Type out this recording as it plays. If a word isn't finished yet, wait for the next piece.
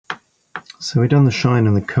So we've done the shine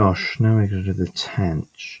and the cosh. Now we're going to do the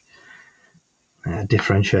tanch.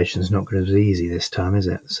 Differentiation is not going to be easy this time, is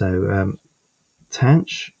it? So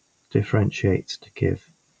tanch differentiates to give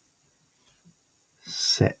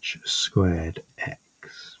sech squared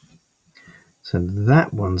x. So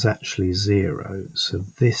that one's actually 0. So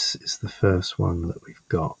this is the first one that we've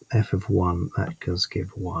got. F of 1, that does give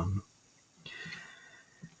 1.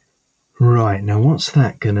 Right, now what's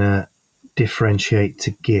that going to differentiate to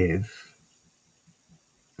give?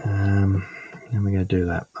 How am I going to do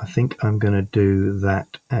that? I think I'm going to do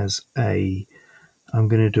that as I'm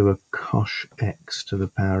going to do a cosh x to the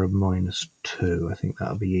power of minus 2. I think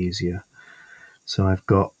that'll be easier. So I've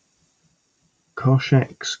got cosh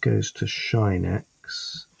x goes to shine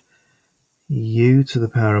x. U to the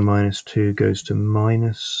power of minus 2 goes to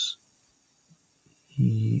minus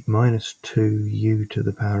 2u to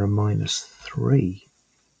the power of minus 3.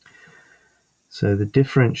 So the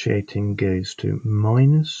differentiating goes to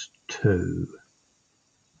minus 2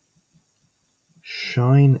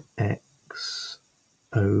 shine x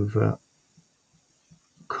over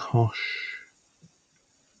cosh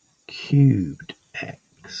cubed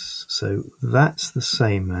x. So that's the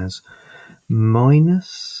same as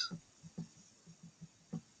minus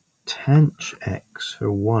tanch x for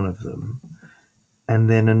one of them, and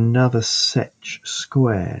then another sech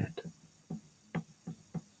squared.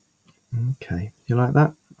 Okay, you like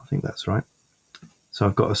that? I think that's right. So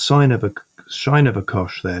I've got a shine of a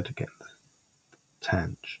cosh there to get the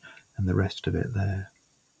tanch, and the rest of it there.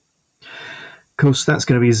 Of course, that's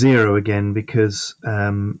going to be 0 again because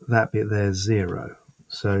that bit there is 0.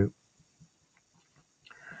 So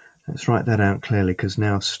let's write that out clearly, because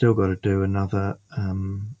now I've still got to do another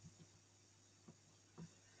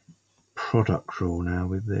product rule now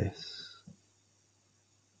with this.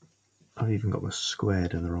 I've even got my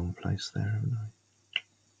squared in the wrong place there, haven't I?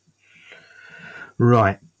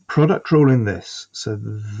 Right, product rule in this. So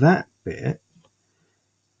that bit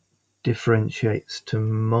differentiates to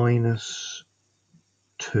minus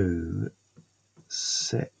 2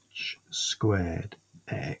 sech squared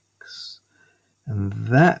x. And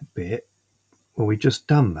that bit, well, we've just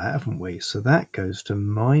done that, haven't we? So that goes to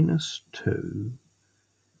minus 2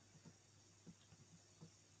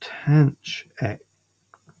 tanch x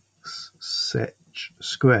sech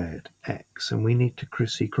squared x, and we need to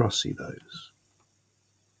crossy those.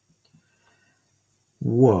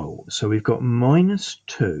 Whoa, so we've got minus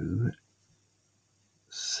 2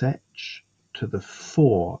 sech to the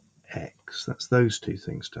 4x, that's those two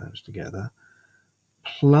things times together,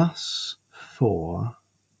 plus 4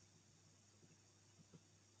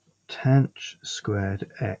 tanch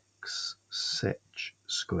squared x sech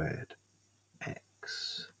squared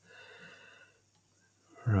x.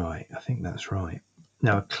 Right, I think that's right.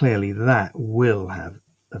 Now clearly that will have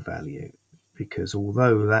a value, because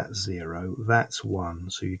although that's 0, that's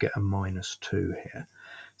 1, so you get a minus 2 here.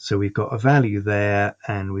 So we've got a value there,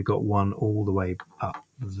 and we've got 1 all the way up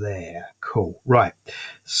there. Cool. Right,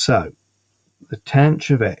 so the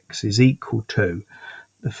tanch of x is equal to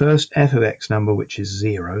the first f of x number, which is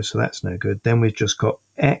 0, so that's no good. Then we've just got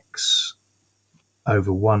x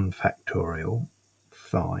over 1 factorial,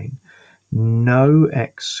 fine. No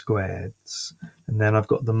x squareds, and then I've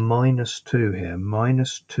got the minus 2 here,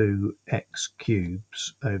 minus 2x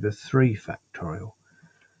cubes over 3 factorial,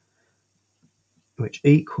 which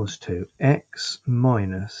equals to x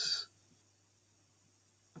minus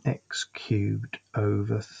x cubed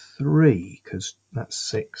over 3, because that's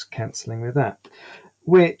 6 cancelling with that,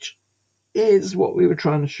 which is what we were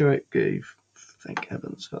trying to show it gave. Thank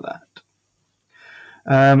heavens for that.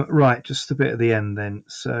 Right, just a bit at the end then.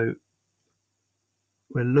 So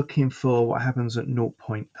we're looking for what happens at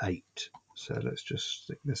 0.8. So let's just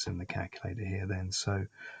stick this in the calculator here then. So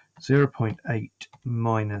 0.8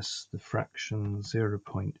 minus the fraction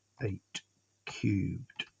 0.8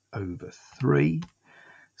 cubed over 3.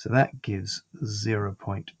 So that gives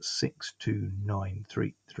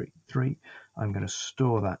 0.629333. I'm going to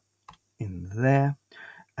store that in there.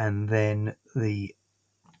 And then the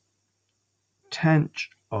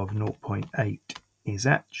tanch of 0.8 is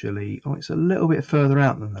actually, oh, it's a little bit further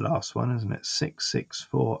out than the last one, isn't it?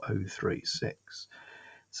 664036.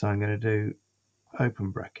 So I'm going to do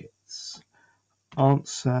open brackets,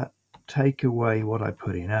 answer, take away what I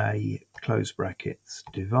put in A, close brackets,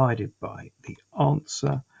 divided by the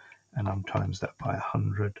answer, and I'm times that by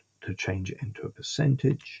 100 to change it into a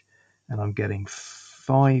percentage, and I'm getting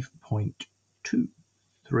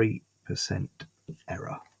 5.23%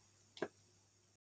 error.